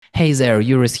Hey there,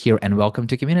 Yuris here, and welcome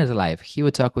to Community Life. Here we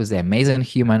talk with the amazing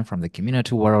human from the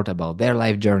community world about their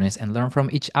life journeys and learn from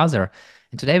each other.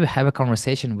 And today we have a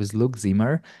conversation with Luke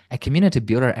Zimmer, a community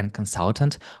builder and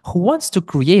consultant who wants to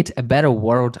create a better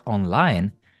world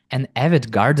online, an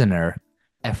avid gardener,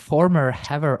 a former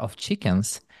haver of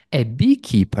chickens, a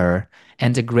beekeeper,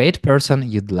 and a great person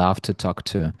you'd love to talk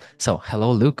to. So,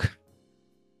 hello, Luke.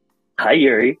 Hi,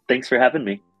 Yuri. Thanks for having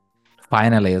me.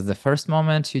 Finally, the first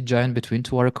moment you joined between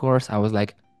two work I was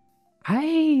like,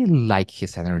 I like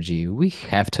his energy. We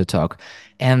have to talk.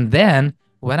 And then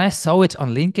when I saw it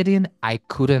on LinkedIn, I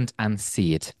couldn't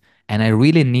unsee it. And I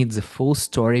really need the full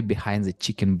story behind the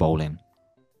chicken bowling.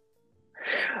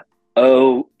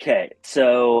 Okay,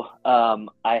 so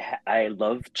I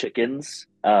love chickens.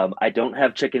 I don't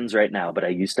have chickens right now, but I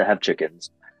used to have chickens.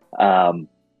 Um,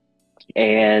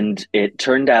 and it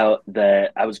turned out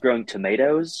that I was growing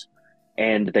tomatoes,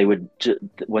 and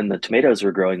when the tomatoes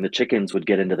were growing, the chickens would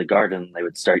get into the garden. They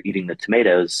would start eating the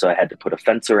tomatoes, so I had to put a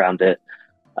fence around it.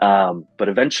 But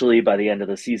eventually, by the end of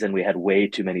the season, we had way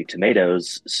too many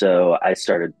tomatoes, so I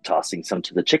started tossing some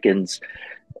to the chickens,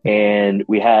 and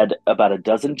we had about a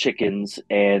dozen chickens.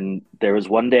 And there was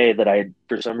one day that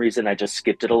for some reason, I just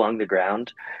skipped it along the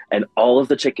ground, and all of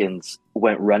the chickens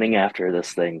went running after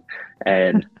this thing.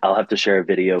 And I'll have to share a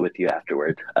video with you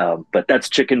afterward. But that's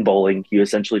chicken bowling. You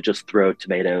essentially just throw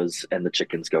tomatoes, and the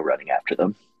chickens go running after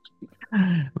them.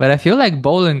 But I feel like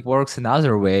bowling works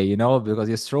another way, because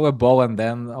you throw a ball and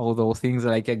then all those things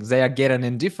like they are getting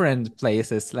in different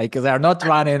places, like they're not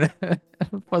running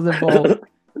for the ball.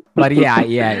 But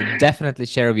yeah, definitely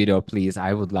share a video, please.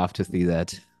 I would love to see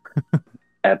that.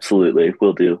 Absolutely,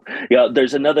 will do. Yeah,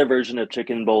 there's another version of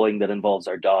chicken bowling that involves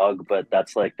our dog, but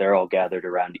that's like they're all gathered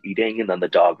around eating, and then the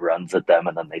dog runs at them,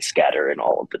 and then they scatter in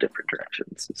all of the different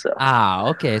directions. So, Ah,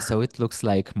 okay. So it looks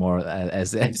like more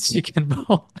as chicken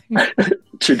bowling. You,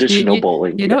 traditional you,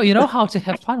 bowling. you know Yeah. you know how to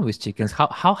have fun with chickens. How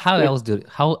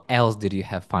else did you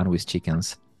have fun with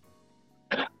chickens?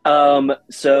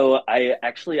 So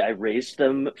I raised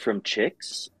them from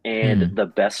chicks, and Hmm, the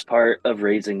best part of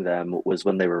raising them was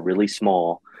when they were really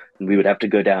small, and we would have to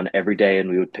go down every day, and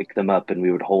we would pick them up, and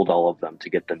we would hold all of them to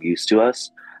get them used to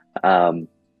us. Um,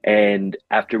 and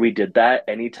after we did that,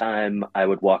 anytime I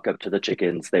would walk up to the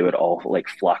chickens, they would all like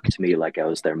flock to me like I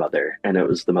was their mother, and it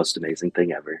was the most amazing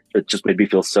thing ever. It just made me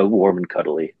feel so warm and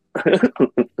cuddly.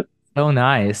 so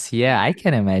nice. Yeah, I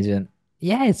can imagine.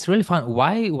 Yeah, it's really fun.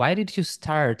 Why did you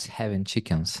start having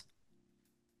chickens?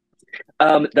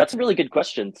 That's a really good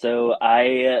question. So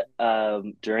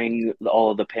during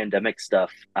all of the pandemic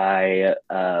stuff, I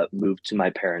moved to my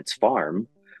parents' farm,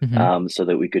 Hmm. so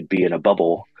that we could be in a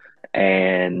bubble.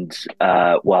 And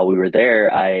while we were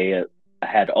there, I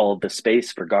had all of the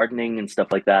space for gardening and stuff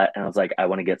like that. And I was like, I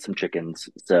want to get some chickens.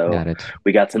 So Got it.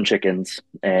 we got some chickens,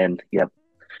 and yep,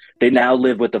 they now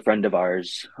live with a friend of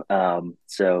ours.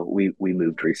 So we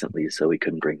moved recently, so we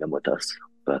couldn't bring them with us.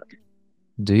 But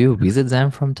Do you visit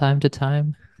them from time to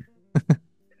time?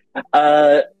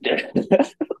 uh,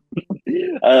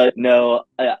 no,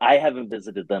 I haven't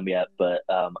visited them yet, but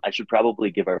I should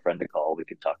probably give our friend a call. We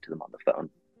could talk to them on the phone.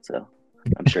 So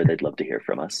I'm sure they'd love to hear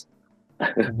from us.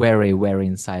 Very, very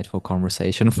insightful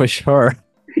conversation for sure.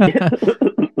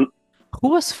 Who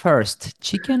was first,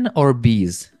 chicken or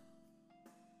bees?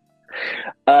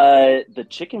 The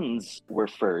chickens were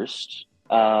first.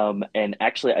 And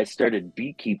actually, I started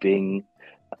beekeeping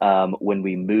when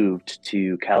we moved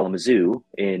to Kalamazoo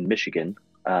in Michigan,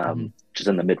 Mhm. which is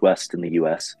in the Midwest in the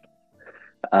US.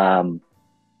 Um,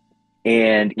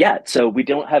 And yeah, so we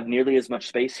don't have nearly as much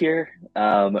space here,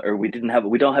 or we don't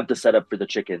have the setup for the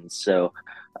chickens. So,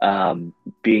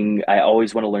 I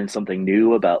always want to learn something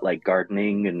new about like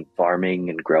gardening and farming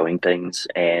and growing things.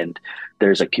 And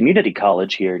there's a community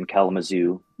college here in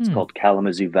Kalamazoo. It's Hmm. called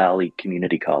Kalamazoo Valley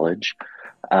Community College,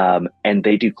 and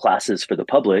they do classes for the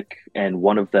public. And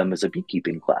one of them is a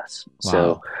beekeeping class.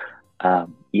 So Wow.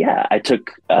 yeah, I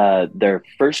took their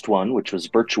first one, which was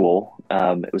virtual.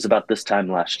 It was about this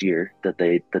time last year that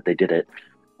they did it.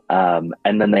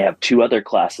 And then they have two other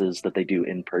classes that they do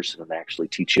in person, and they actually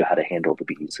teach you how to handle the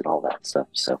bees and all that stuff.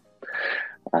 So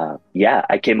yeah,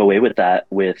 I came away with that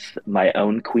with my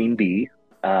own queen bee.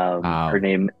 Her Wow.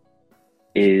 name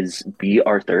is Bee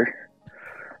Arthur.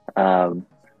 Um,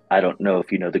 I don't know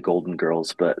if you know the Golden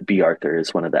Girls, but Bea Arthur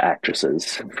is one of the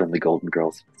actresses from the Golden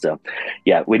Girls. So,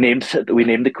 yeah, we named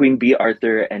the Queen Bea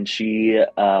Arthur, and she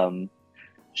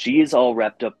is all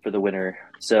wrapped up for the winter.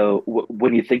 So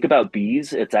when you think about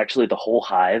bees, it's actually the whole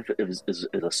hive is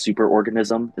a super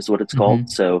organism, is what it's called. Hmm.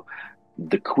 So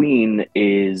the queen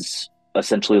is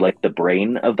essentially like the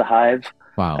brain of the hive.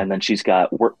 Wow. And then she's got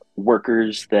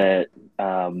workers that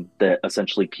that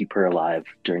essentially keep her alive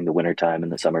during the wintertime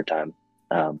and the summertime.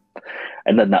 Um,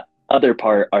 and then the other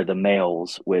part are the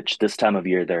males, which this time of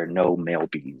year there are no male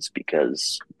bees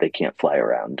because they can't fly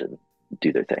around and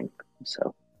do their thing.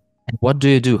 So And what do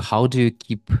you do? How do you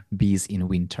keep bees in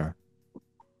winter?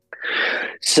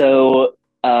 So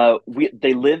we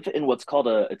they live in what's called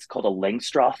a it's called a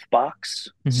Langstroth box.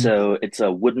 Hmm. So it's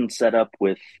a wooden setup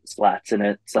with slats in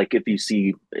it. It's like if you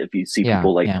see Yeah,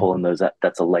 people like yeah. pulling those up,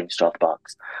 that's a Langstroth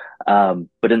box.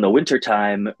 But in the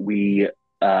wintertime, we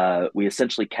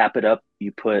essentially cap it up.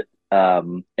 You put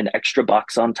an extra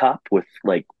box on top with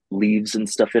like leaves and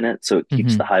stuff in it, so it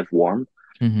keeps the Hmm. hive warm.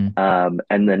 Hmm.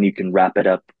 And then you can wrap it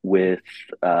up with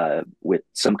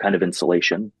some kind of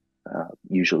insulation,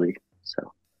 usually. So.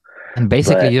 And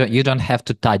basically, But you don't have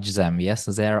to touch them. Yes,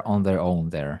 they're on their own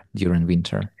there during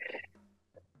winter.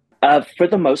 for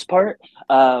the most part,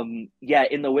 yeah,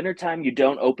 in the wintertime, you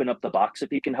don't open up the box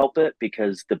if you can help it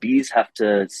because the bees have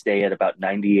to stay at about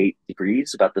 98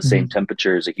 degrees, about the same Hmm.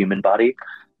 temperature as a human body.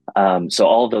 So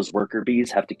all of those worker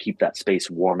bees have to keep that space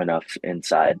warm enough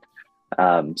inside.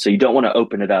 So you don't want to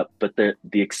open it up, but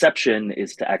the exception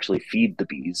is to actually feed the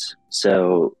bees.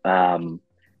 So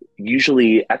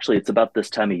usually, actually, it's about this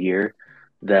time of year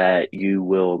that you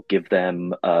will give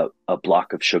them a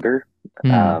block of sugar.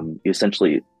 Hmm. You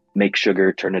essentially make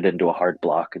sugar, turn it into a hard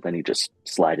block, and then you just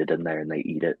slide it in there and they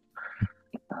eat it.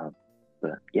 Um,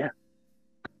 but yeah.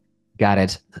 Got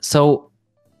it. So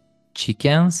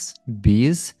chickens,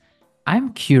 bees.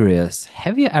 I'm curious,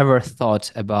 have you ever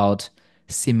thought about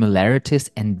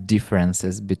similarities and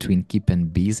differences between keeping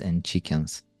bees and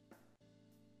chickens?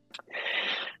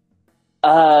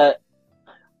 Uh,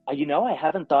 I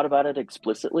haven't thought about it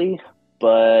explicitly,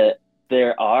 but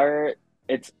there are,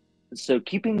 it's so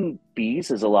keeping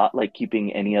bees is a lot like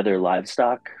keeping any other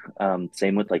livestock.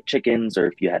 Same with like chickens, or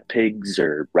if you had pigs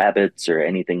or rabbits or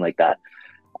anything like that.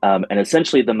 And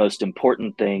essentially, the most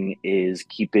important thing is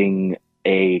keeping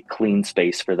a clean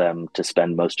space for them to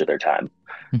spend most of their time.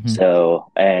 Hmm.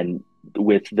 So, and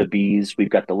with the bees, we've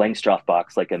got the Langstroth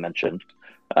box, like I mentioned.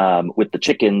 With the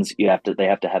chickens, they have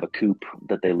to have a coop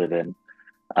that they live in.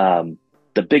 Um,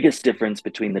 the biggest difference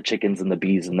between the chickens and the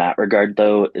bees in that regard,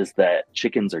 though, is that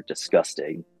chickens are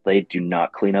disgusting. They do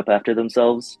not clean up after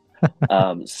themselves.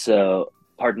 So,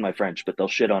 pardon my French, but they'll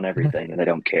shit on everything and they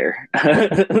don't care.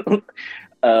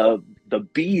 Uh, the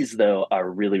bees, though, are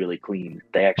really, really clean.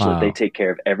 They Wow. take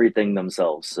care of everything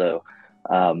themselves. So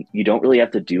you don't really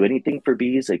have to do anything for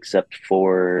bees except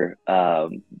for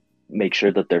make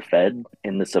sure that they're fed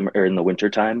in the summer or in the winter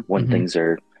time when Hmm. things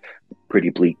are pretty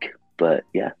bleak. But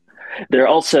yeah, you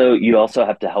also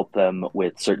have to help them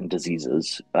with certain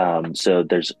diseases. So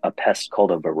there's a pest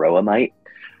called a varroa mite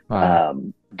Wow.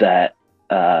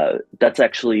 that's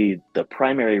actually the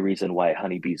primary reason why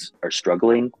honeybees are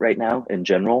struggling right now in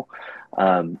general,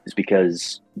 is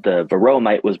because the varroa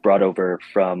mite was brought over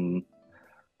from,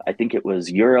 I think it was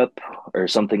Europe or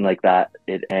something like that.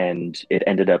 It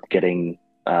ended up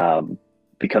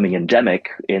becoming endemic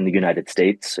in the United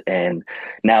States, and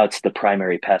now it's the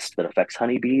primary pest that affects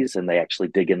honeybees. And they actually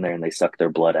dig in there and they suck their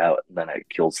blood out, and then it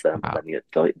kills them, and Wow.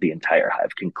 then the entire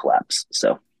hive can collapse.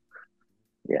 So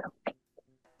yeah.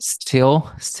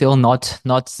 Still not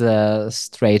the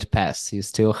straight path. You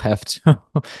still have to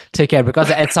take care because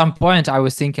at some point I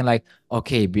was thinking like,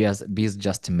 okay, bees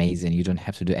just amazing. You don't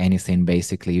have to do anything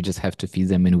basically. You just have to feed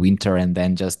them in winter and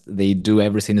then just they do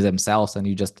everything themselves and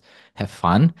you just have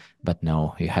fun. But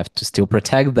no, you have to still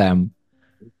protect them.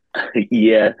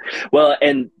 Yeah. Well,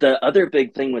 and the other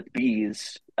big thing with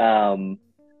bees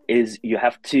is you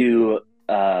have to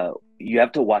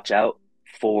watch out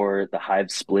for the hive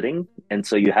splitting, and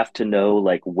so you have to know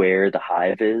like where the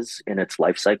hive is in its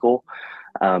life cycle.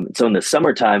 So in the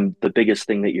summertime, the biggest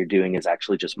thing that you're doing is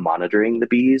actually just monitoring the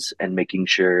bees and making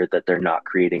sure that they're not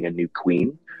creating a new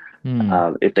queen.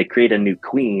 Hmm. If they create a new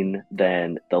queen,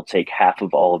 then they'll take half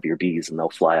of all of your bees and they'll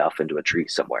fly off into a tree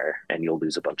somewhere, and you'll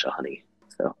lose a bunch of honey.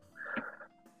 So.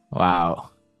 Wow.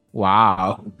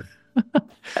 Wow.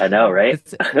 I know, right?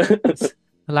 It's it's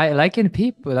like in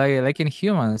people, like in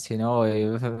humans,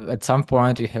 if at some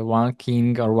point you have one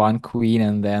king or one queen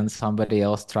and then somebody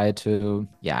else try to,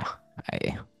 yeah,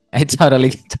 I I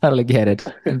totally totally get it.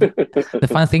 And the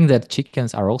fun thing that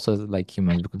chickens are also like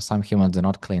humans because some humans do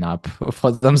not clean up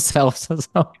for themselves.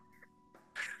 So,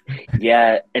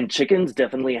 Yeah, and chickens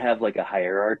definitely have like a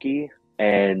hierarchy,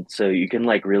 and so you can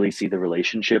like really see the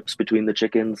relationships between the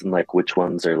chickens and like which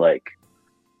ones are like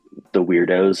the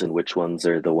weirdos and which ones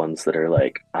are the ones that are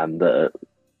like I'm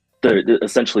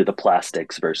essentially the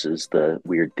plastics versus the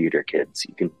weird theater kids.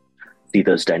 You can see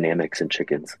those dynamics in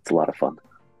chickens. It's a lot of fun.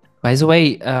 By the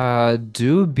way,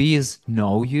 do bees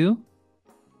know you?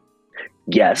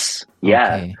 Yes,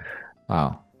 yeah, Okay.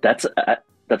 Wow. that's a,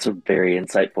 that's a very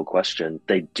insightful question.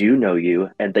 They do know you,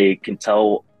 and they can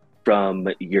tell from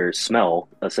your smell,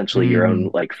 essentially your own Hmm.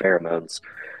 like pheromones.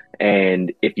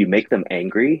 And if you make them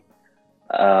angry,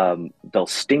 they'll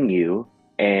sting you.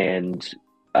 And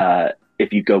uh,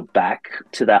 if you go back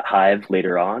to that hive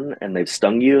later on and they've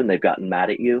stung you and they've gotten mad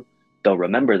at you, they'll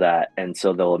remember that. And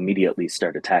so they'll immediately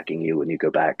start attacking you when you go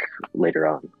back later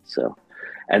on. So,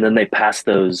 and then they pass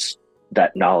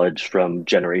that knowledge from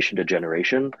generation to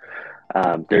generation.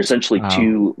 There's essentially Wow.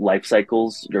 two life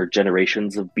cycles or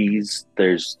generations of bees.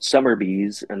 There's summer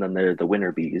bees, and then there are the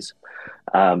winter bees.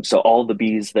 So all the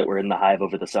bees that were in the hive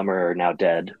over the summer are now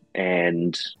dead,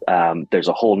 and there's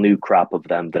a whole new crop of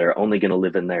them that are only going to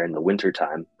live in there in the winter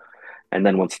time. And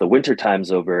then once the winter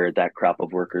time's over, that crop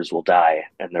of workers will die,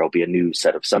 and there will be a new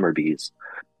set of summer bees.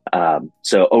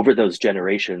 So over those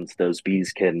generations, those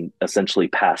bees can essentially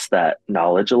pass that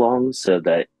knowledge along, so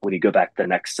that when you go back the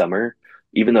next summer,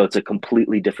 even though it's a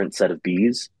completely different set of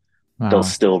bees, they'll Wow.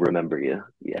 still remember you.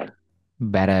 Yeah,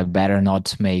 Better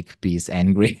not make bees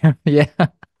angry. Yeah.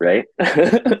 right.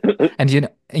 And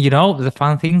you know, the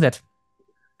fun thing that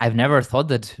I've never thought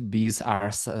that bees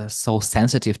are so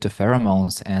sensitive to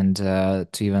pheromones and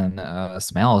to even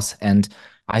smells. And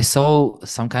I saw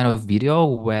some kind of video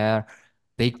where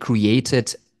they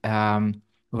created,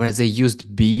 where they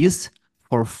used bees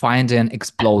for finding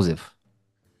explosive.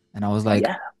 And I was like,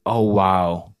 Yeah. oh,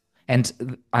 wow. And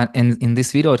in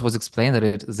this video, it was explained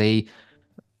that they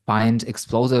find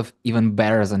explosive even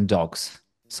better than dogs.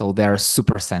 So they're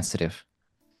super sensitive.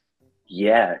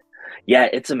 Yeah. Yeah,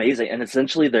 it's amazing. And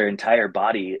essentially their entire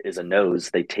body is a nose.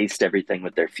 They taste everything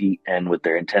with their feet and with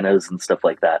their antennas and stuff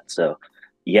like that. So,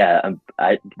 yeah,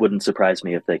 I wouldn't surprise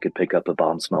me if they could pick up a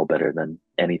bomb smell better than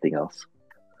anything else.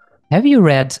 Have you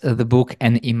read the book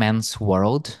An Immense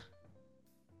World?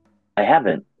 I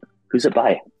haven't. Who's it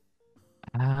by?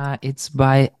 It's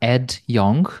by Ed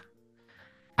Yong.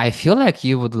 I feel like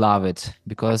you would love it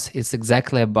because it's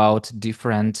exactly about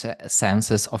different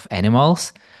senses of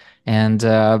animals, and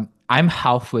I'm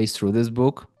halfway through this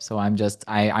book, so I'm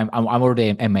already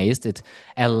amazed.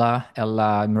 Ella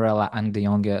Mirella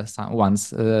Angdejonge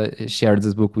once shared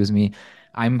this book with me.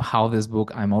 I'm half this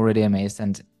book. I'm already amazed,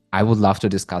 and I would love to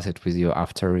discuss it with you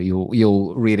after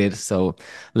you'll read it. So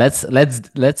let's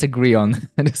agree on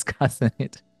discussing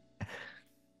it.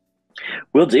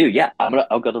 Will do. Yeah,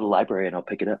 I'll go to the library and I'll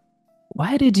pick it up.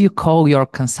 Why did you call your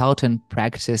consultant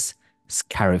practice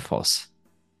Scarifos?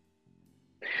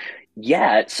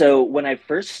 Yeah, so when I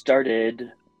first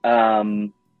started,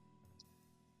 um,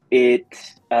 it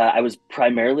I was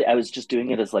just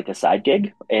doing it as like a side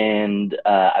gig, and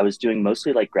I was doing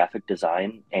mostly like graphic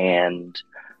design and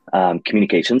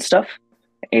communication stuff.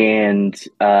 And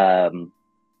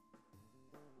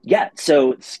yeah,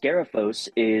 so Scarifos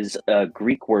is a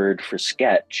Greek word for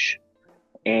sketch,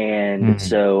 and Hmm.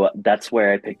 so that's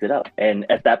where I picked it up. And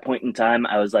at that point in time,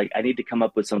 I was like, I need to come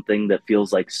up with something that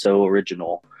feels like so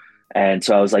original. And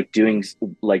so I was like doing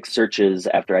like searches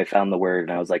after I found the word,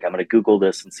 and I was like, I'm going to Google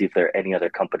this and see if there are any other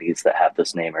companies that have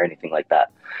this name or anything like that.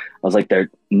 I was like, there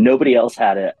nobody else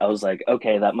had it. I was like,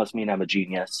 okay, that must mean I'm a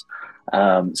genius.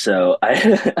 So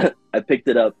I I picked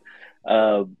it up.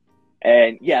 Um,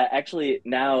 and yeah, actually,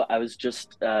 now I was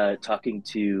just talking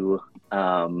to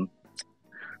um,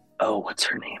 oh, what's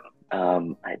her name?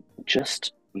 I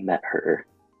just met her.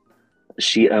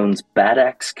 She owns Bad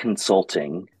Axe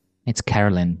Consulting. It's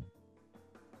Carolyn.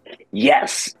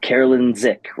 Yes, Carolyn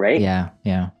Zick, right? Yeah,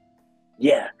 yeah.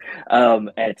 Yeah.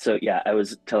 And so yeah, I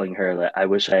was telling her that I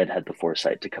wish I had had the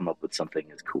foresight to come up with something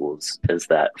as cool as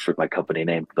that for my company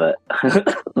name, but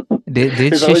Did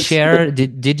there's she always the share?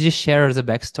 Did you share the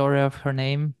backstory of her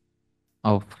name,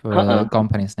 of uh-uh.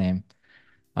 company's name?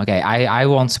 Okay, I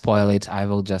won't spoil it. I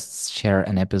will just share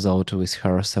an episode with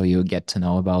her so you get to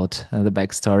know about the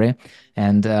backstory.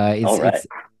 And All right.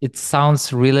 it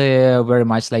sounds really very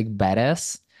much like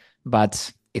badass,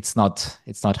 but it's not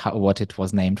what it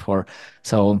was named for.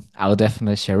 So I'll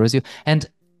definitely share with you. And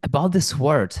about this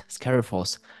word,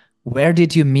 Scariforce, where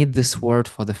did you meet this word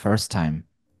for the first time?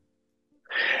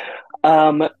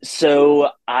 So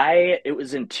I it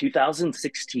was in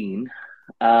 2016.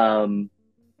 Um,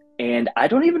 and I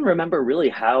don't even remember really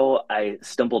how I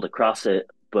stumbled across it,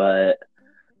 but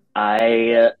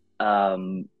I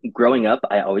growing up,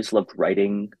 I always loved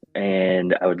writing,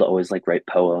 and I would always like write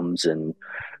poems and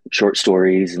short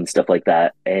stories and stuff like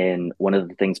that. And one of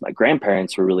the things my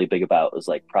grandparents were really big about was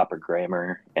like proper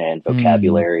grammar and Hmm.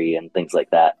 vocabulary and things like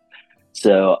that.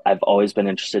 So I've always been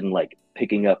interested in like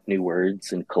picking up new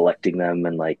words and collecting them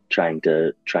and like trying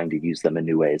to use them in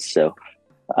new ways. So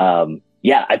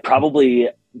yeah, I probably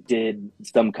did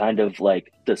some kind of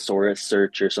like thesaurus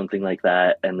search or something like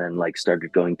that, and then like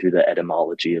started going through the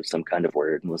etymology of some kind of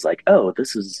word and was like, oh,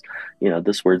 this is,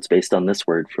 this word's based on this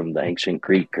word from the ancient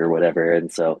Greek or whatever. And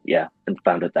so, yeah, and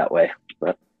found it that way.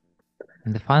 But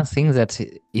And the fun thing is that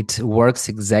it works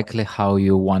exactly how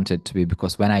you want it to be.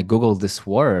 Because when I Googled this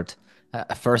word,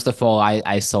 first of all,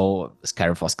 I saw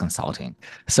Skyrifoss Consulting.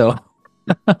 So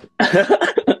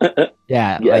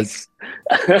yeah, like yes.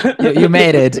 you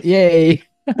made it. Yay.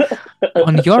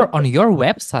 On your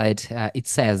website, it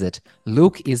says that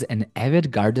Luke is an avid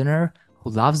gardener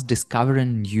who loves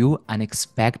discovering new,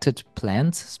 unexpected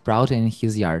plants sprouting in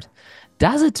his yard.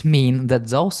 Does it mean that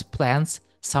those plants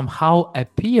somehow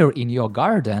appear in your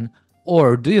garden,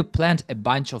 or do you plant a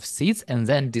bunch of seeds and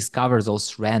then discover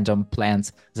those random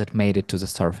plants that made it to the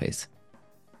surface?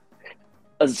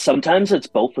 Sometimes it's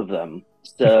both of them.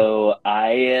 So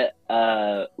I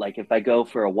like if I go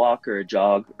for a walk or a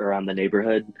jog around the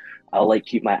neighborhood, I'll like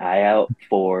keep my eye out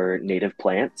for native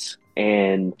plants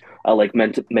and I'll like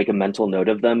make a mental note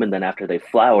of them, and then after they've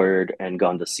flowered and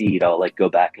gone to seed, I'll like go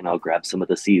back and I'll grab some of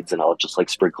the seeds and I'll just like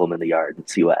sprinkle them in the yard and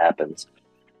see what happens.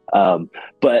 Um,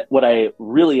 but what I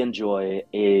really enjoy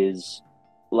is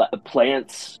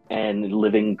plants and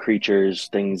living creatures,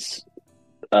 things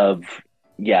of,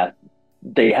 yeah,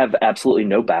 they have absolutely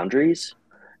no boundaries.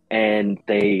 And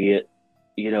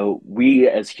we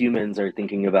as humans are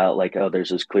thinking about like, oh,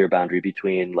 there's this clear boundary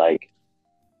between like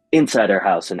inside our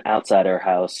house and outside our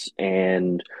house.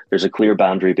 And there's a clear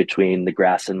boundary between the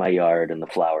grass in my yard and the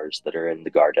flowers that are in the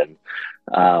garden.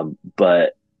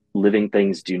 But living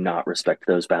things do not respect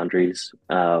those boundaries.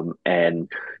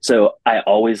 And so I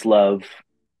always love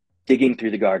digging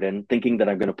through the garden, thinking that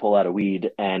I'm going to pull out a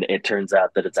weed, and it turns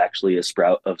out that it's actually a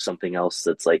sprout of something else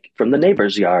that's like from the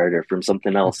neighbor's yard or from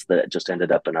something else that just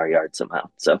ended up in our yard somehow.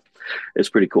 So it's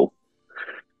pretty cool.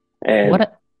 And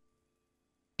What?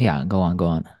 Yeah, go on, go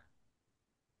on.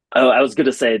 oh, I was going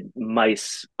to say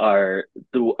mice are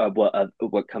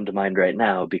what come to mind right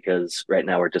now, because right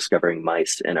now we're discovering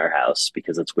mice in our house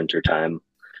because it's winter time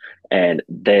and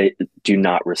they do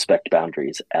not respect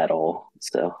boundaries at all.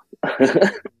 So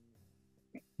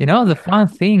The fun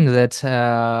thing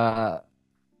that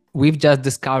we've just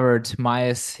discovered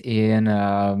mice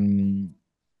in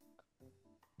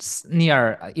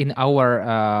near in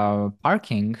our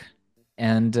parking,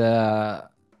 and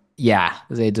yeah,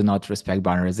 they do not respect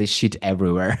boundaries. They shit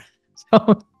everywhere.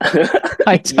 So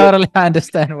I yep. totally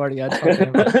understand what you're talking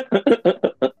about.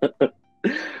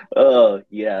 Oh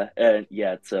yeah, and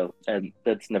yeah. So and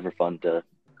that's never fun to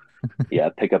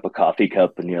pick up a coffee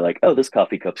cup and you're like, oh, this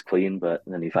coffee cup's clean, but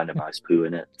then you find a mouse poo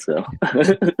in it. So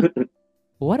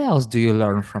What else do you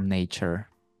learn from nature?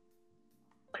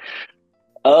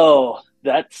 oh,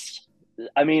 that's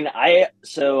I mean, I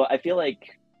feel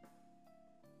like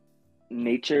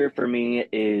nature for me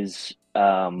is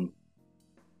I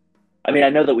mean, I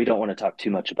know that we don't want to talk too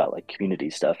much about like community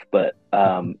stuff, but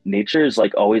nature is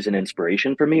like always an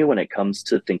inspiration for me when it comes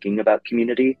to thinking about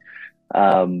community.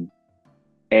 Um,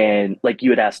 and like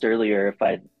you had asked earlier if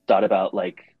I thought about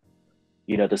like,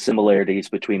 the similarities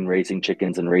between raising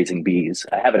chickens and raising bees.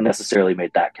 I haven't necessarily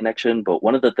made that connection, but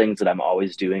one of the things that I'm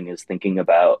always doing is thinking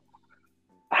about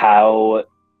how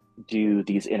do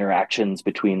these interactions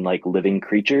between like living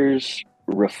creatures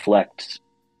reflect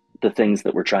the things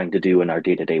that we're trying to do in our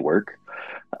day-to-day work.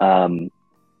 Um,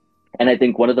 and I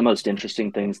think one of the most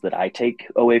interesting things that I take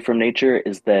away from nature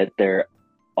is that they're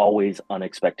always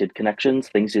unexpected connections,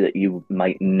 things that you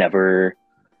might never,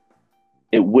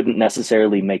 it wouldn't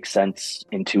necessarily make sense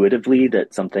intuitively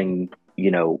that something,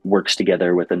 works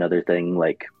together with another thing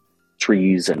like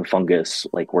trees and fungus,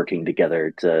 like working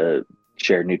together to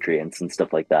share nutrients and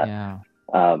stuff like that. Yeah.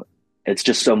 Um, it's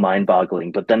just so mind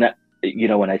boggling. But then,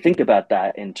 when I think about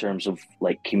that in terms of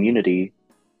like community,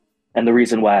 and the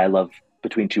reason why I love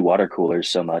Between Two Water Coolers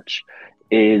so much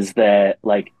is that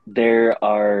like there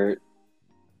are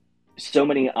so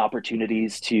many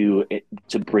opportunities to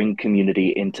bring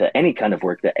community into any kind of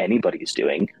work that anybody's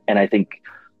doing. And I think,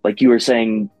 like you were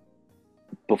saying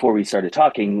before we started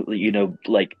talking,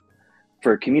 like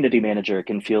for a community manager, it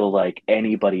can feel like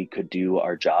anybody could do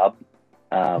our job.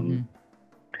 Um, Mhm.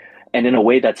 and in a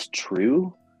way, that's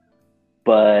true,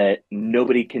 but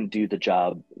nobody can do the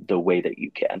job the way that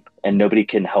you can. And nobody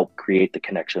can help create the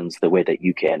connections the way that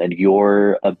you can. And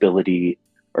your ability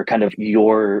or kind of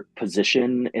your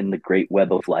position in the great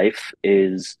web of life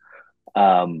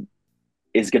um,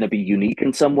 is going to be unique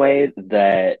in some way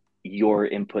that your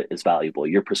input is valuable,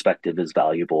 your perspective is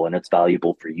valuable, and it's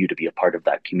valuable for you to be a part of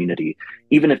that community,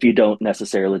 even if you don't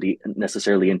necessarily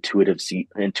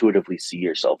intuitively see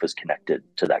yourself as connected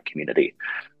to that community.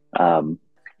 Um,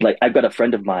 like I've got a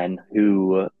friend of mine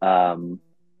who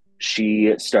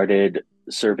she started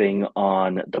serving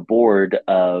on the board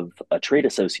of a trade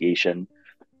association,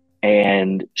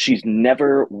 and she's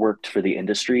never worked for the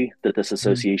industry that this Mhm.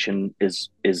 association is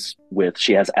with.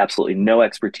 She has absolutely no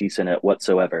expertise in it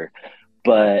whatsoever.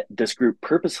 But this group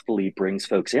purposefully brings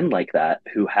folks in like that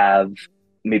who have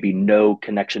maybe no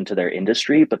connection to their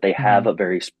industry, but they have Mhm. a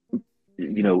very,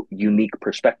 unique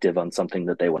perspective on something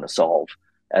that they want to solve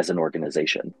as an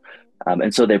organization.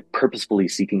 And so they're purposefully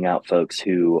seeking out folks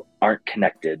who aren't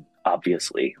connected,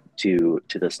 obviously, to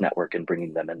this network and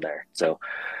bringing them in there. So,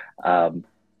 um,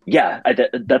 yeah,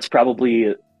 that's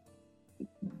probably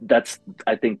that's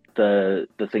I think the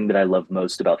thing that I love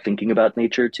most about thinking about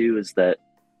nature too is that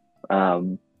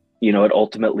um, it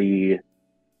ultimately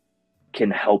can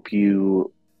help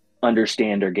you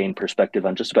understand or gain perspective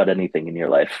on just about anything in your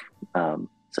life.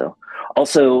 So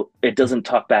also it doesn't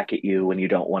talk back at you when you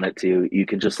don't want it to. You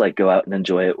can just like go out and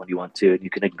enjoy it when you want to, and you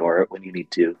can ignore it when you need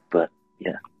to. But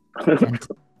yeah. And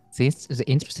the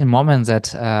interesting moment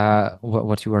that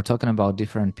what you were talking about,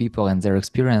 different people and their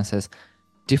experiences,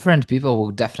 different people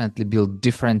will definitely build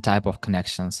different type of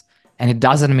connections, and it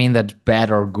doesn't mean that bad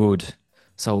or good.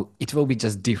 So it will be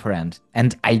just different,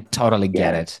 and I totally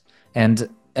get Yeah. it. And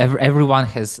everyone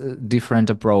has a different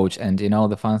approach, and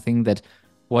the fun thing that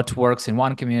what works in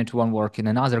one community won't work in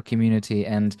another community.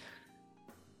 And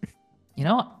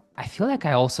I feel like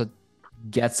I also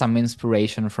get some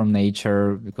inspiration from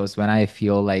nature, because when I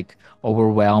feel like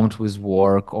overwhelmed with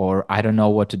work or I don't know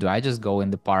what to do, I just go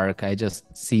in the park. I just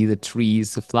see the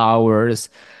trees, the flowers,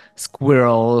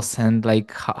 squirrels, and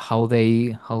like how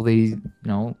they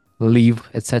live,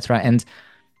 etc. And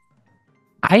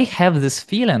I have this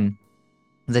feeling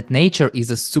that nature is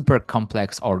a super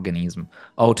complex organism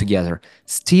altogether.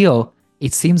 Still,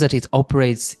 it seems that it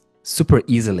operates super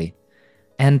easily.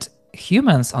 And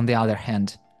humans, on the other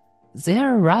hand,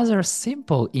 they're rather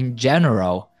simple in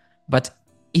general, but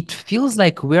it feels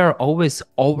like we're always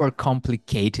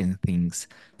overcomplicating things.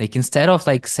 Like instead of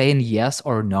like saying yes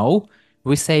or no,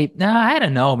 we say, nah, I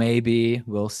don't know, maybe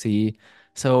we'll see.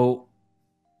 So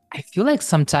I feel like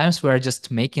sometimes we're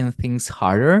just making things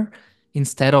harder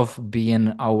instead of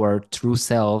being our true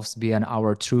selves, being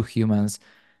our true humans.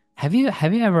 Have you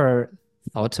ever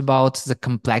thought about the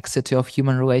complexity of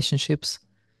human relationships?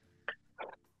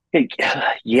 Hey,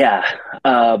 yeah.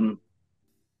 Um,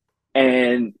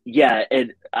 and yeah,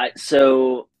 and I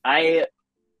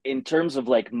in terms of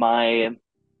like my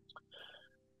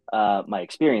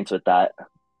experience with that,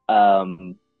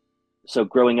 um, so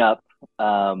growing up,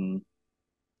 um,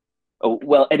 oh,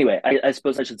 well, anyway, I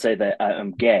suppose I should say that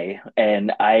I'm gay,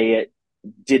 and I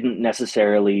didn't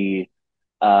necessarily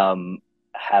um,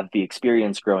 have the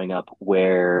experience growing up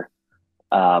where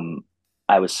um,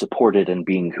 I was supported in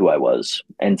being who I was.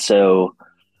 And so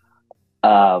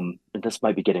this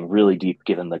might be getting really deep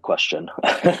given the question,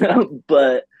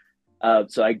 but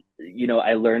so I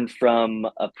learned from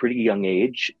a pretty young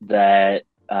age that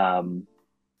the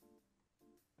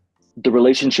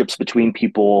relationships between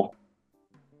people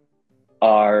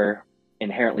are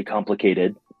inherently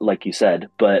complicated, like you said,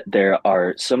 but there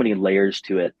are so many layers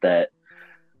to it that,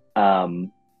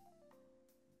 um,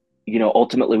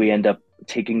 ultimately we end up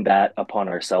taking that upon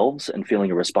ourselves and feeling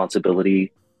a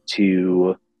responsibility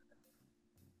to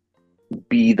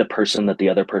be the person that the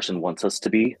other person wants us to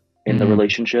be in the Mm.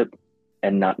 relationship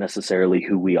and not necessarily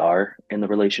who we are in the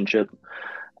relationship.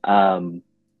 Um,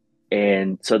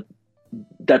 and so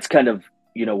that's kind of,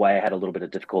 why I had a little bit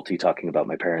of difficulty talking about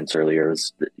my parents earlier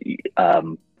is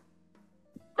um,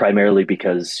 primarily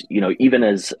because, even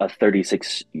as a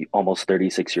 36, almost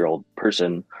 36-year-old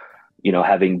person,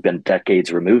 having been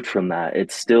decades removed from that,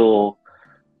 it's still,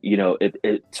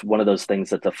 it's one of those things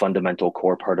that's a fundamental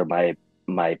core part of my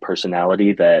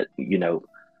personality that,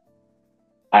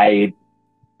 I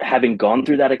having gone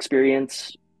through that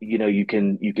experience, you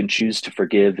can choose to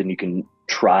forgive and you can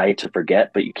try to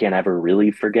forget, but you can't ever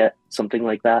really forget something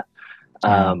like that.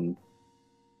 Yeah. Um,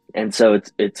 and so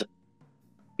it's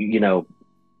you know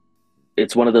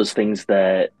it's one of those things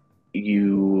that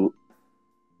you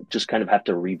just kind of have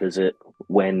to revisit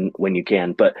when you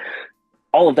can. But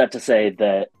all of that to say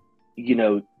that you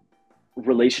know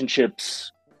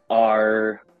relationships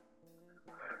are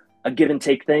a give and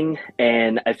take thing,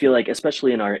 and I feel like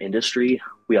especially in our industry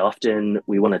we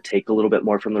want to take a little bit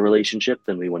more from the relationship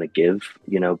than we want to give,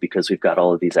 because we've got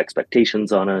all of these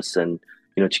expectations on us. And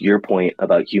to your point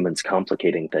about humans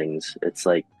complicating things, it's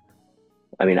like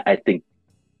I mean, I think,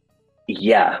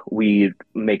 yeah, we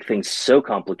make things so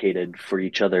complicated for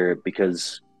each other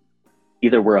because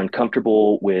either we're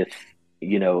uncomfortable with,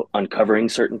 uncovering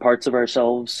certain parts of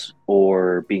ourselves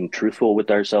or being truthful with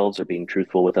ourselves or being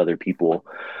truthful with other people.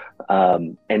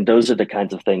 And those are the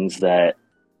kinds of things that,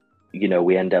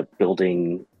 we end up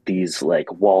building these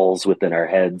like walls within our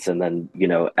heads. And then,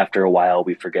 after a while,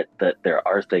 we forget that there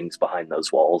are things behind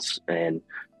those walls. And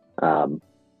um,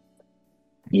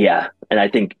 yeah. And I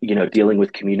think, dealing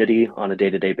with community on a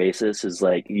day to day basis is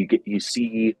like you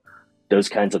see those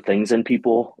kinds of things in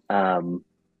people.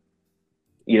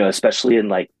 Especially in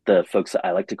like the folks that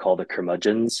I like to call the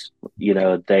curmudgeons,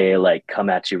 they like come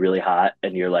at you really hot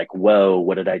and you're like, whoa,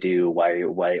 what did I do? Why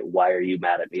are you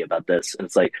mad at me about this? And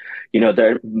it's like,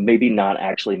 they're maybe not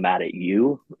actually mad at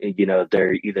you.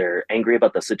 They're either angry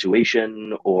about the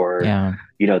situation or, Yeah.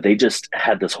 they just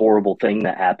had this horrible thing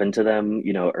that happened to them,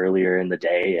 earlier in the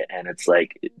day. And it's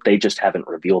like, they just haven't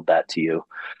revealed that to you.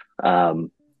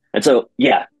 Um, and so,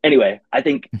 yeah, anyway, I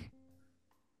think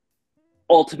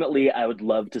ultimately I would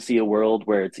love to see a world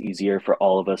where it's easier for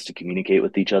all of us to communicate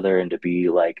with each other and to be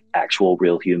like actual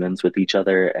real humans with each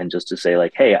other and just to say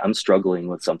like, hey, I'm struggling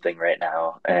with something right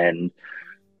now and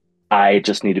I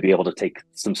just need to be able to take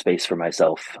some space for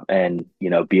myself and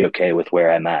be okay with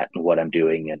where I'm at and what I'm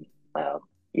doing. And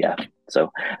yeah,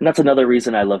 so and that's another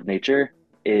reason I love nature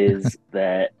is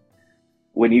that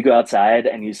when you go outside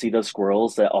and you see those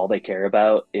squirrels that all they care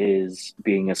about is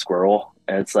being a squirrel,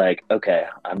 and it's like, okay,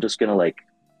 I'm just gonna like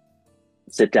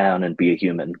sit down and be a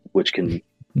human, which can,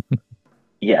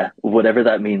 yeah, whatever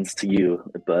that means to you.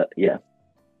 But yeah,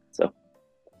 so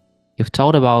You've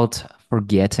talked about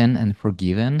forgetting and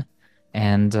forgiving,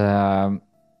 and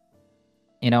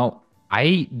you know,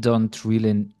 I don't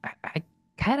really, I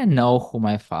kind of know who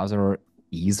my father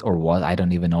is or was. I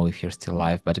don't even know if he's still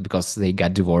alive, but because they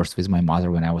got divorced with my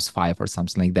mother when I was 5 or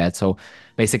something like that. So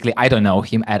basically, I don't know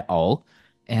him at all.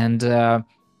 And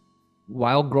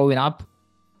while growing up,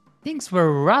 things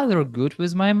were rather good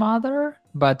with my mother,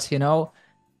 but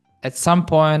at some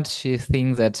point, she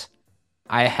thinks that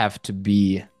I have to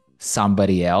be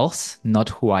somebody else, not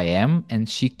who I am, and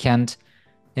she can't.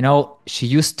 She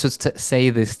used to say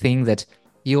this thing that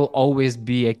you'll always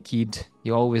be a kid,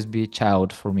 you'll always be a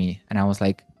child for me. And I was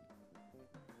like,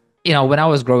 when I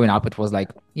was growing up, it was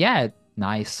like, yeah,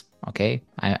 nice, okay,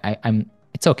 I'm,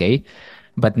 it's okay.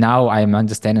 But now I'm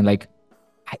understanding like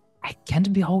I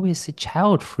can't be always a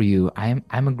child for you. I'm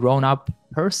a grown up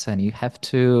person. You have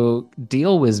to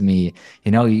deal with me.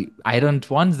 I don't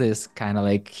want this kind of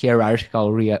like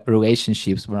hierarchical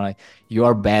relationships where like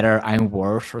you're better, I'm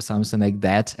worse, or something like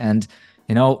that. And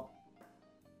you know,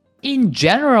 in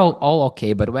general, all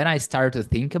okay. But when I start to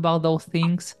think about those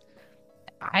things,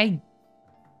 I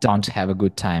don't have a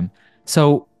good time.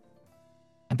 So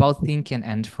about thinking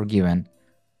and forgiving,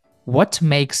 what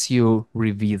makes you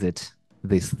revisit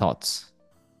these thoughts?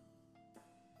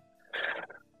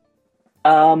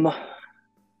 um,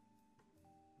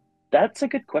 that's a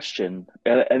good question.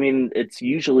 I mean, it's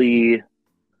usually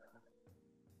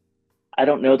I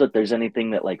don't know that there's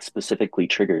anything that like specifically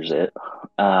triggers it.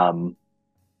 Um,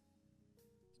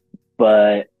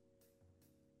 but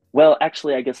well,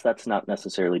 actually, I guess that's not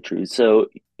necessarily true. So,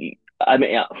 I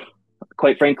mean, yeah,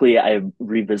 quite frankly, I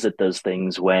revisit those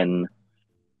things when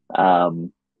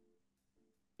um,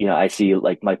 I see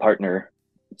like my partner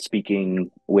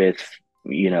speaking with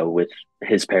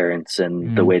his parents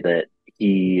and the Mm, way that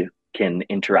he can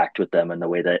interact with them and the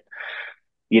way that,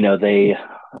 they,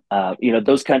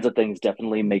 those kinds of things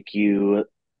definitely make you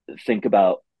think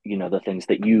about, the things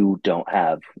that you don't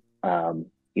have,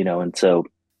 and so,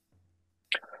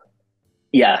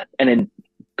 yeah. And then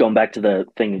going back to the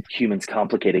thing of humans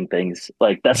complicating things,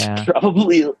 like that's yeah.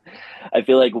 probably I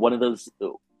feel like one of those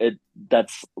it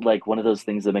that's like one of those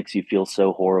things that makes you feel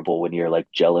so horrible when you're like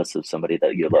jealous of somebody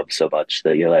that you love so much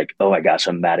that you're like, oh my gosh,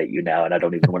 I'm mad at you now and I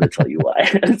don't even want to tell you why.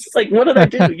 It's like, what did I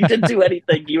do? You didn't do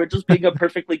anything. You were just being a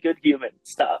perfectly good human.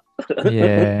 Stop.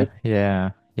 Yeah,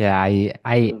 yeah, yeah.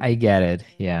 I get it.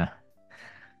 Yeah.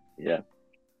 Yeah.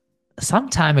 Some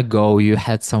time ago, you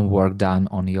had some work done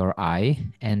on your eye,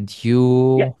 and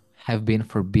Yeah. you have been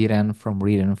forbidden from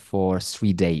reading for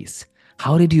 3 days.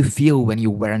 How did you feel when you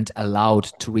weren't allowed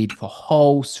to read for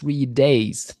whole 3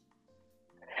 days?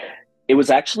 It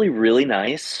was actually really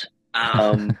nice.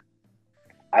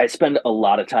 I spend a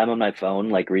lot of time on my phone,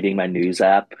 like reading my news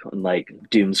app and like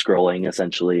doom scrolling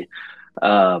essentially.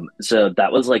 So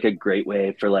that was like a great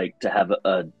way for like to have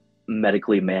a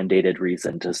medically mandated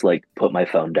reason to just like put my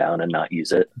phone down and not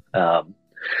use it.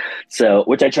 So,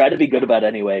 which I try to be good about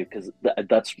anyway, because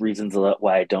that's reasons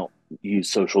why I don't use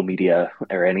social media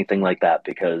or anything like that.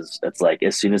 Because it's like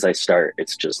as soon as I start,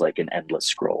 it's just like an endless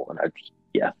scroll, and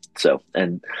yeah. So,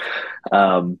 and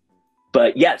um,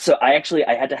 but yeah, so I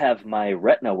had to have my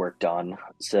retina worked on.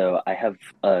 So I have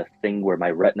a thing where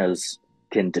my retinas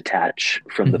can detach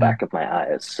from the Hmm. back of my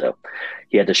eyes. So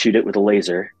he had to shoot it with a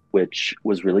laser, which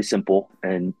was really simple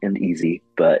and easy.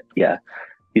 But yeah,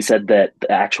 he said that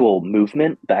the actual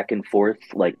movement back and forth,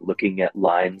 like looking at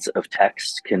lines of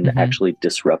text, can Hmm. actually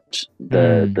disrupt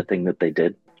the Mm. thing that they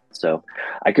did. So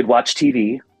I could watch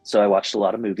TV. So I watched a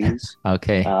lot of movies.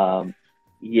 Okay. Um,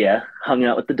 yeah, hung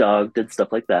out with the dog, did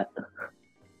stuff like that.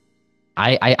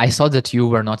 I saw that you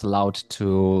were not allowed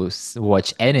to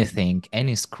watch anything,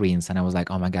 any screens, and I was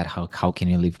like, oh my God, how can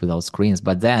you live without screens?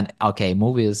 But then, okay,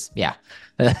 movies, yeah,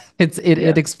 it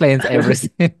Yeah. explains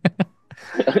everything.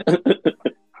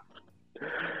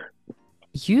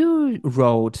 You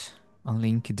wrote on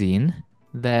LinkedIn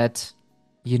that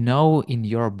you know in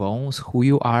your bones who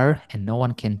you are, and no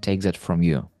one can take that from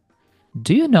you.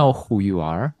 Do you know who you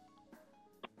are?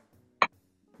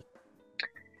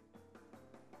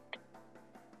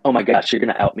 Oh my gosh, you're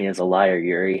gonna out me as a liar,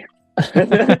 Yuri.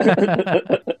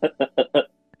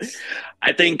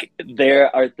 I think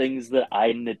there are things that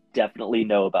definitely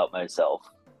know about myself.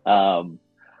 Um,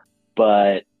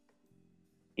 but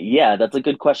yeah, that's a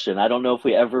good question. I don't know if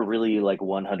we ever really like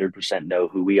 100% know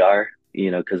who we are,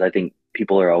 because I think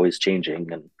people are always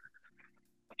changing. And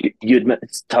you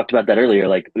talked about that earlier,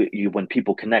 like when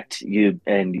people connect, you're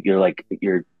like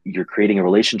you're creating a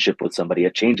relationship with somebody,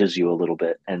 it changes you a little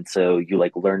bit, and so you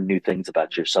like learn new things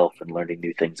about yourself and learning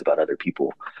new things about other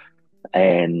people.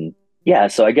 And yeah,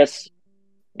 so I guess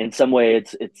in some way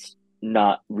it's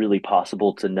not really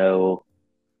possible to know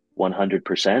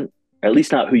 100%, or at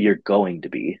least not who you're going to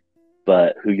be,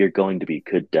 but who you're going to be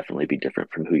could definitely be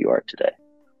different from who you are today.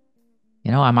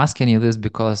 You know, I'm asking you this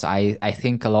because I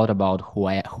think a lot about who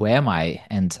am I,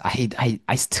 and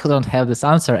I still don't have this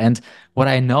answer. And what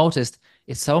I noticed,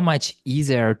 it's so much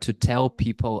easier to tell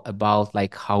people about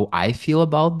like how I feel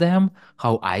about them,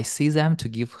 how I see them, to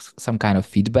give some kind of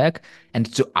feedback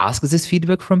and to ask this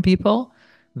feedback from people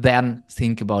than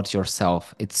think about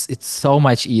yourself. It's so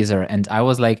much easier. And I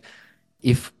was like,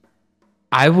 if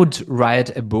I would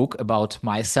write a book about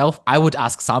myself, I would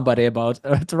ask somebody about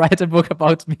to write a book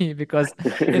about me because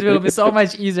it will be so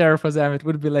much easier for them. It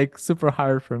would be like super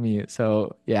hard for me.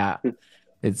 So yeah,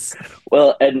 it's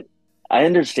Well, and I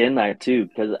understand that too,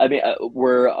 because I mean,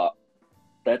 we're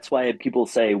that's why people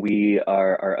say we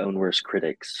are our own worst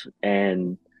critics.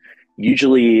 And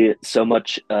usually, so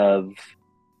much of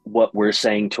what we're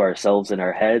saying to ourselves in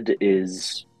our head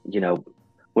is,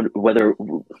 whether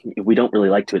we don't really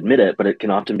like to admit it, but it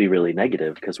can often be really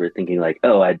negative because we're thinking like,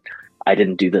 oh, I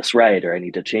didn't do this right, or I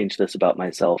need to change this about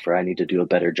myself, or I need to do a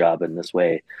better job in this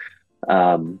way.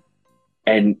 Um,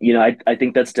 and I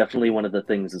think that's definitely one of the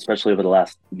things, especially over the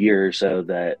last year or so,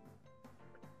 that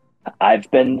I've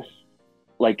been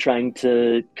like trying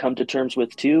to come to terms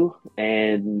with too.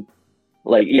 And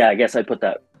like, yeah, I guess I put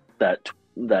that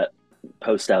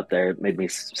post out there. It made me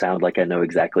sound like I know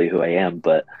exactly who I am,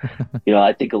 but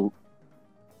I think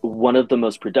one of the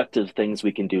most productive things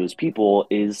we can do as people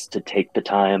is to take the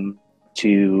time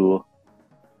to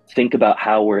think about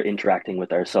how we're interacting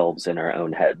with ourselves in our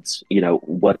own heads.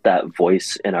 What that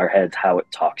voice in our heads, how it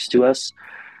talks to us,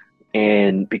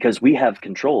 and because we have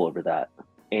control over that.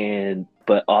 And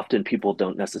but often people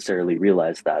don't necessarily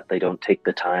realize that. They don't take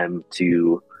the time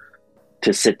to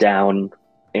sit down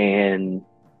and,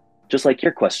 just like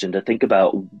your question, to think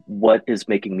about what is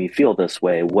making me feel this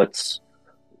way,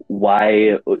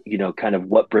 why, kind of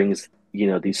what brings,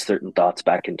 these certain thoughts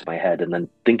back into my head, and then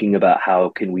thinking about how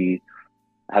can we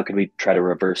try to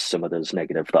reverse some of those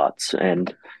negative thoughts.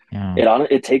 And yeah.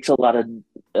 it takes a lot of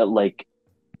like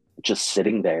just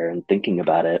sitting there and thinking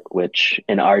about it, which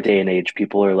in our day and age,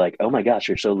 people are like, oh my gosh,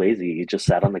 you're so lazy. You just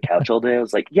sat on the couch all day. I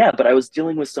was like, yeah, but I was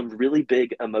dealing with some really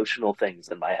big emotional things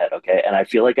in my head. Okay. And I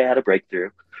feel like I had a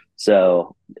breakthrough.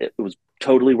 So it was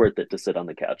totally worth it to sit on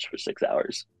the couch for 6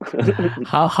 hours.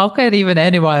 How can even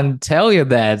anyone tell you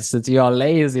that you are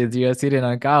lazy, that you are sitting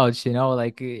on a couch? You know,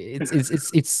 like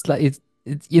it's like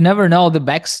it's you never know the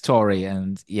backstory,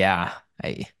 and yeah,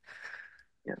 I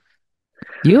Yeah.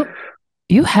 you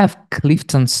you have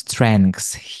Clifton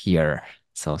strengths here.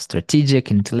 So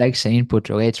strategic, intellectual, input,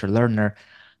 relator, learner.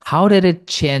 How did it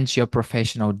change your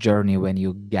professional journey when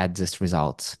you get these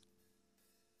results?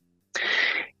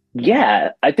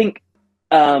 Yeah. I think,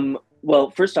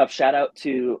 well, first off, shout out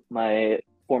to my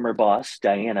former boss,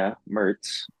 Diana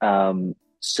Mertz.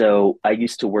 So I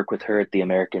used to work with her at the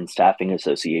American Staffing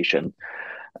Association.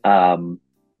 Um,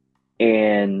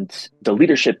 and the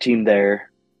leadership team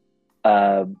there,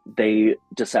 they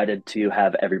decided to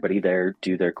have everybody there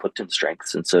do their Clifton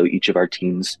strengths. And so each of our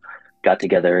teams got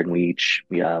together and we each,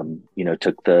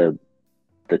 took the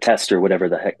test or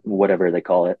whatever they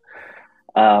call it.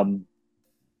 Um,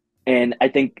 and I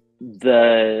think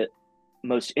the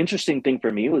most interesting thing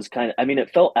for me was I mean,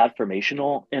 it felt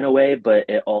affirmational in a way, but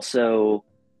it also,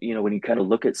 when you kind of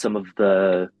look at some of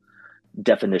the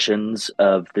definitions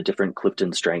of the different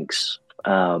Clifton strengths,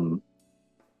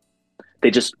 they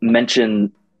just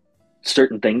mention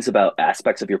certain things about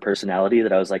aspects of your personality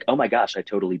that I was like, oh my gosh, I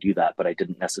totally do that, but I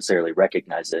didn't necessarily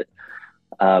recognize it.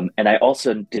 And I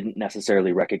also didn't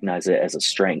necessarily recognize it as a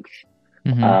strength.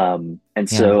 Hmm. And Yeah.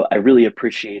 so I really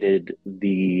appreciated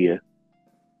the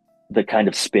kind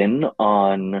of spin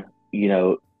on,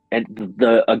 and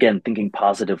the again thinking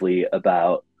positively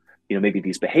about, maybe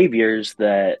these behaviors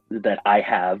that I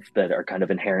have that are kind of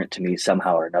inherent to me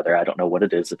somehow or another. I don't know what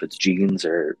it is, if it's genes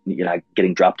or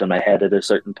getting dropped on my head at a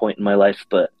certain point in my life,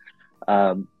 but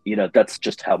that's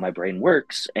just how my brain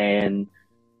works, and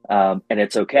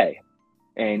it's okay.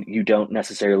 And you don't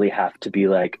necessarily have to be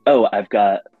like, oh, I've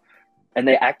got, and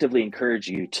they actively encourage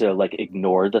you to like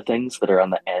ignore the things that are on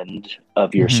the end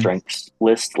of your Hmm. strengths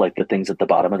list, like the things at the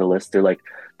bottom of the list. They're like,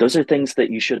 those are things that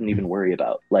you shouldn't even worry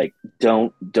about. Like,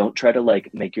 don't try to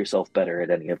like make yourself better at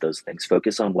any of those things.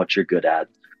 Focus on what you're good at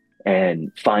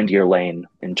and find your lane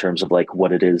in terms of like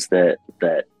what it is that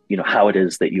how it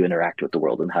is that you interact with the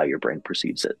world and how your brain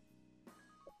perceives it.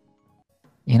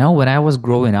 When I was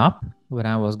growing up, when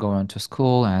I was going to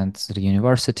school and to the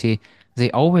university,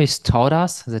 they always taught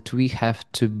us that we have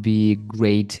to be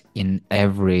great in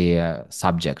every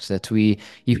subject. That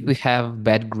if we have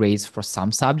bad grades for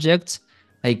some subjects,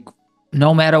 like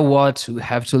no matter what, we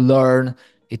have to learn.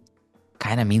 It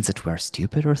kind of means that we're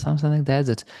stupid or something like that.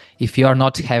 That if you are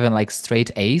not having like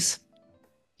straight A's,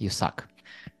 you suck.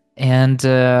 And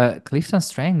Clifton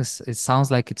strengths, it sounds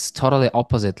like it's totally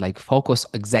opposite, like focus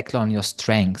exactly on your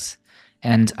strengths.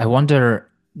 And I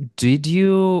wonder, did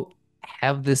you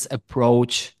have this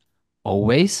approach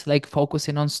always, like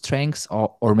focusing on strengths,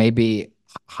 or maybe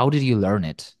how did you learn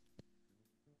it?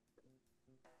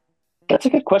 That's a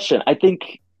good question. I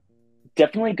think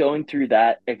definitely going through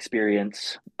that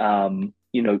experience, kind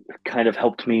of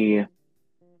helped me,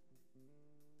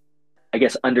 I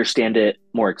guess, understand it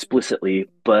more explicitly.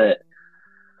 But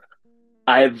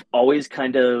I've always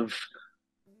kind of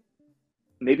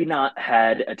maybe not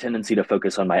had a tendency to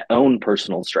focus on my own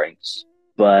personal strengths,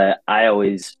 but I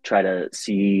always try to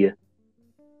see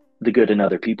the good in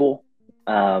other people.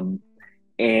 Um,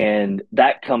 and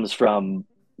that comes from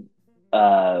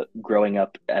growing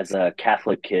up as a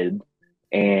Catholic kid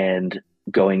and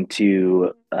going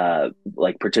to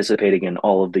like participating in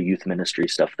all of the youth ministry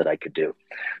stuff that I could do,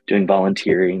 doing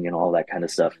volunteering and all that kind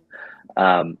of stuff.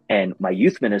 And my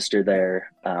youth minister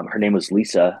there, her name was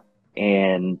Lisa,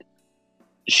 and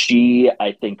she,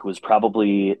 I think, was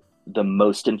probably the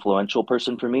most influential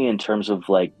person for me in terms of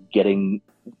like getting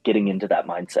into that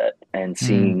mindset and Mm,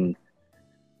 seeing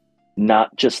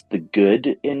not just the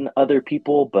good in other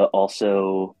people, but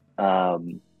also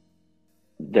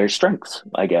their strengths,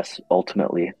 I guess,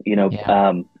 ultimately.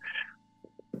 yeah.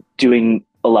 Doing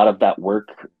a lot of that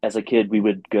work as a kid, we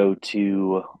would go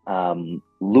to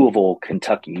Louisville,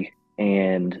 Kentucky,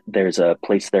 and there's a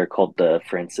place there called the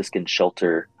Franciscan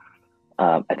Shelter.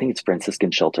 I think it's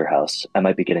Franciscan Shelter House. I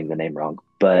might be getting the name wrong,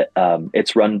 but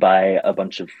it's run by a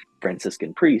bunch of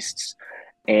Franciscan priests.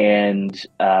 And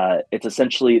it's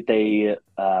essentially they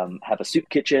have a soup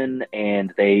kitchen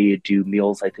and they do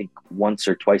meals, I think, once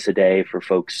or twice a day for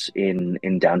folks in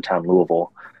downtown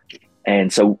Louisville.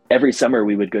 And so every summer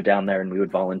we would go down there and we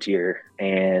would volunteer.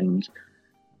 And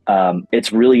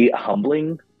it's really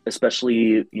humbling,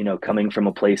 especially, coming from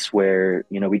a place where,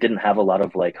 we didn't have a lot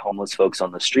of like homeless folks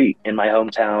on the street in my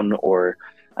hometown, or,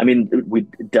 I mean, we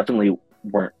definitely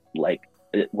weren't like,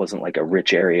 it wasn't like a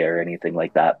rich area or anything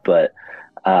like that. But,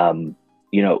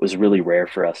 it was really rare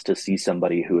for us to see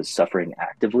somebody who was suffering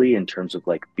actively in terms of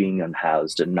like being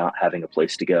unhoused and not having a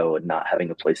place to go and not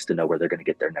having a place to know where they're going to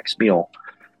get their next meal.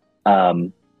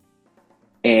 Um,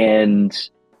 and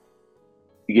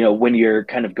when you're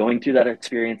kind of going through that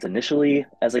experience initially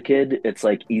as a kid, it's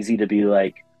like easy to be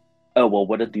like, oh, well,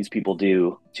 what did these people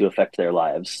do to affect their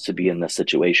lives to be in this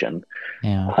situation?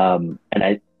 Yeah.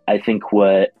 And I think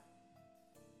what,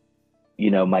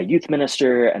 my youth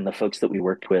minister and the folks that we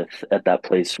worked with at that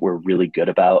place were really good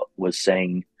about was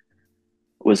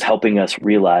helping us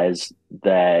realize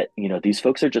that, these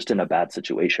folks are just in a bad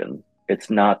situation. It's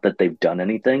not that they've done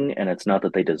anything, and it's not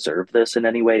that they deserve this in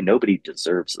any way. Nobody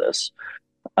deserves this.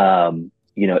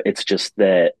 It's just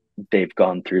that they've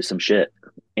gone through some shit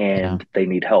Yeah. and they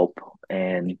need help,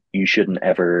 and you shouldn't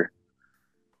ever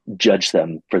judge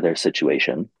them for their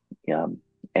situation.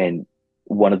 And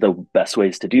one of the best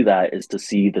ways to do that is to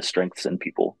see the strengths in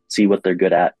people, see what they're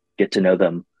good at, get to know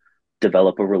them,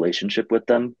 develop a relationship with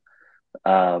them.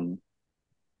 Um,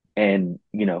 and,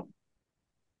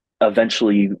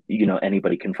 eventually,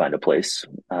 anybody can find a place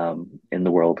in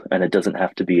the world, and it doesn't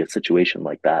have to be a situation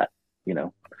like that, you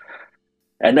know.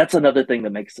 And that's another thing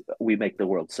that makes we make the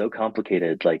world so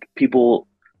complicated. Like, people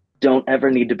don't ever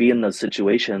need to be in those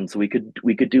situations. We could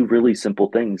do really simple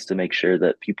things to make sure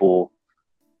that people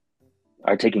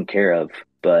are taken care of,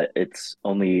 but it's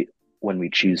only when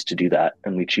we choose to do that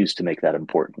and we choose to make that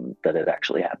important that it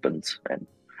actually happens. And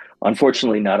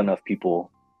unfortunately, not enough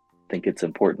people think it's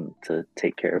important to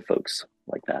take care of folks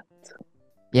like that. So,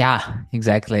 Yeah,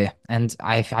 exactly. And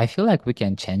I feel like we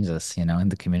can change this, in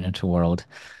the community world.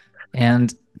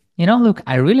 And, look,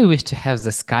 I really wish to have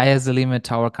the sky as the limit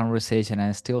to our conversation.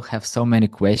 I still have so many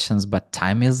questions, but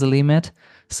time is the limit.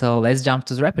 So let's jump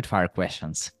to the rapid fire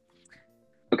questions.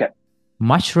 okay.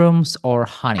 Mushrooms or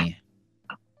honey?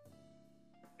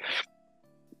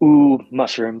 Ooh,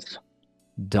 mushrooms.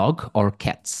 Dog or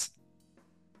cats?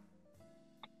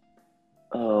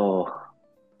 Oh,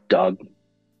 dog.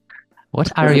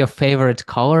 What are your favorite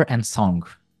color and song?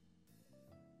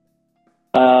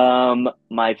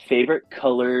 My favorite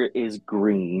color is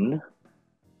green,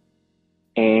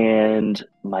 and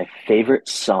my favorite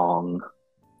song.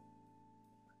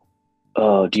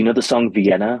 Oh, do you know the song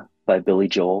Vienna by Billy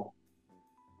Joel?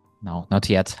 No, not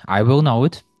yet. I will know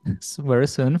it very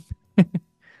soon.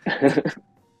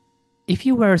 If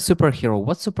you were a superhero,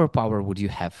 what superpower would you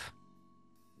have?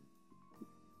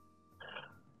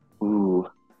 Ooh,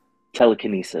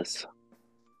 telekinesis.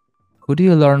 Who do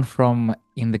you learn from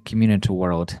in the community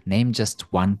world? Name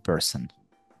just one person.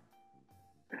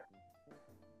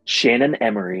 Shannon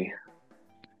Emery.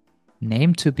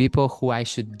 Name two people who I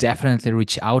should definitely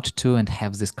reach out to and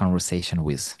have this conversation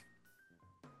with.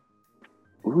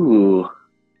 Ooh,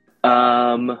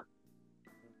 um,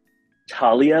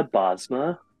 Talia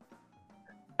Bosma.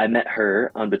 I met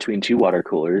her on Between Two Water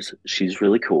Coolers. She's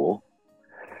really cool.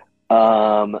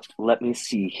 Let me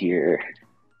see here.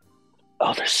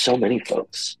 Oh, there's so many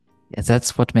folks. Yes,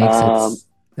 that's what makes it Um,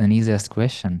 an easiest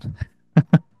question.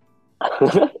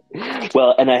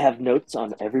 well, and I have notes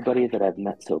on everybody that I've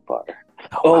met so far.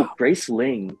 Oh, Oh, wow. Grace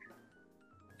Ling.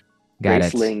 Got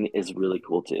Grace it. Ling is really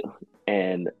cool too.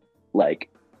 And like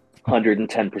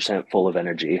 110% full of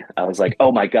energy. I was like,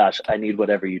 oh my gosh, I need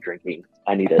whatever you're drinking.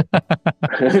 I need it.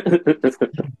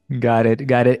 Got it.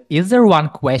 Got it. Is there one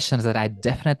question that I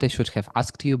definitely should have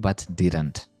asked you but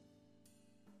didn't?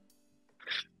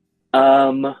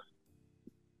 um,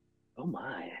 oh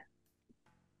my.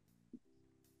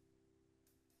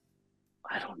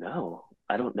 I don't know.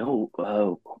 I don't know.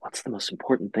 What's the most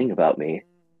important thing about me?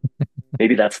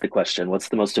 Maybe that's the question. What's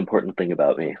the most important thing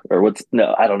about me? Or what's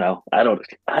no, I don't know. I don't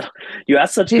you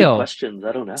ask such good Still, questions.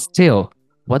 I don't know. still,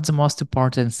 what's the most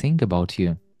important thing about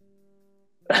you?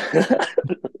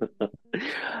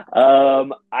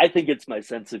 I think it's my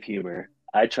sense of humor.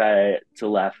 I try to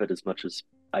laugh at as much as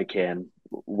I can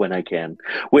when I can.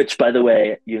 Which, by the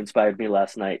way, you inspired me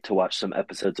last night to watch some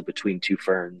episodes of Between Two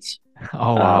Ferns.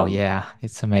 Oh, wow. Um, Yeah,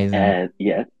 it's amazing. and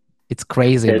yeah, It's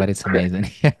crazy, but it. it's amazing.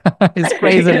 It's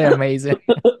crazily amazing.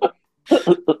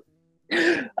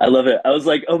 I love it. I was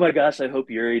like, oh my gosh, I hope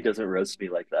Yuri doesn't roast me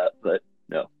like that. But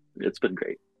no, it's been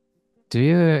great. Do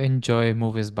you enjoy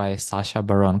movies by Sacha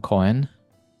Baron Cohen?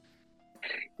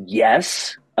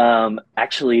 Yes.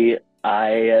 Actually,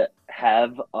 I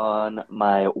have on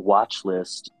my watch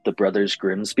list The Brothers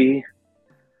Grimsby,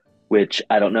 which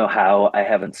I don't know how I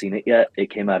haven't seen it yet. It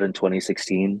came out in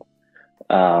 2016.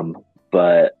 Um,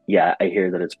 but yeah, I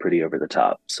hear that it's pretty over the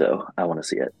top, so I want to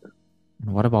see it.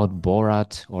 What about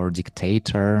Borat or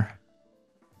Dictator?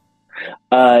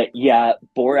 Yeah,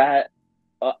 Borat.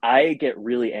 I get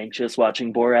really anxious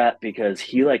watching Borat because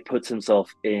he like puts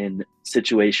himself in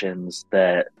situations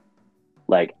that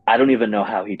like I don't even know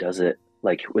how he does it.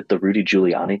 Like with the Rudy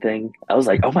Giuliani thing, I was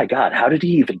like, oh my god, how did he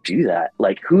even do that?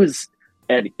 Like, who is?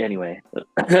 Anyway,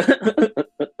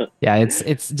 Yeah, it's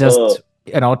oh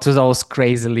just, to those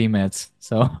crazy limits.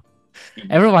 So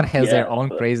everyone has their yeah, own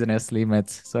but craziness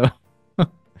limits. So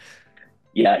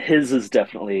yeah, his is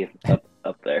definitely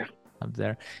up there. up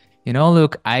there.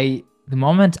 Look, the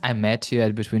moment I met you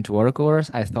at Between Two Work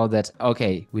Hours, I thought that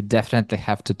okay, we definitely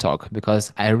have to talk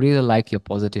because I really like your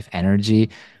positive energy.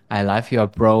 I love your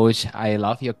approach. I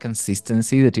love your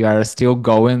consistency that you are still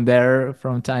going there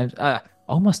from time,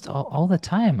 almost all the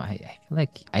time. I feel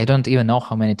like I don't even know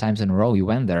how many times in a row you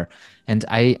went there. And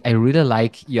I really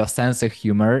like your sense of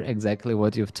humor, exactly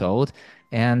what you've told.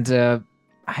 And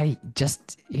I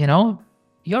just,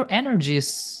 your energy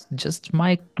is just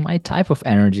my type of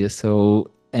energy.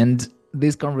 So, and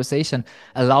this conversation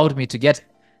allowed me to get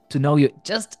to know you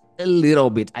just a little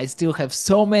bit. I still have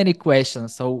so many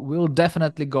questions, so we'll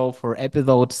definitely go for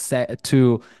episode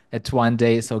 2 at one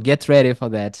day. So get ready for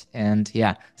that. And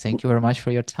yeah, thank you very much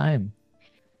for your time.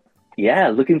 Yeah,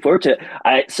 looking forward to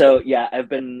it. So yeah, I've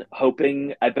been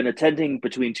attending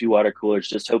between two water coolers,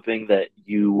 just hoping that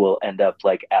you will end up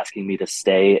like asking me to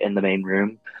stay in the main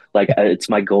room. Like it's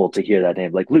my goal to hear that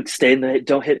name. Like Luke, stay in the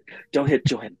don't hit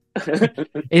join.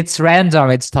 It's random.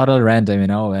 It's total random,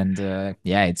 and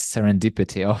yeah, it's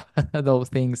serendipity of those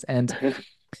things. And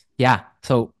yeah,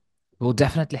 so we'll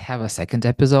definitely have a second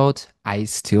episode. I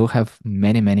still have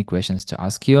many, many questions to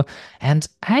ask you, and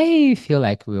I feel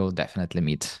like we'll definitely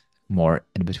meet more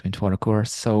in between water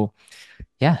course. So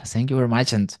yeah, thank you very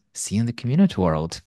much, and see you in the community world.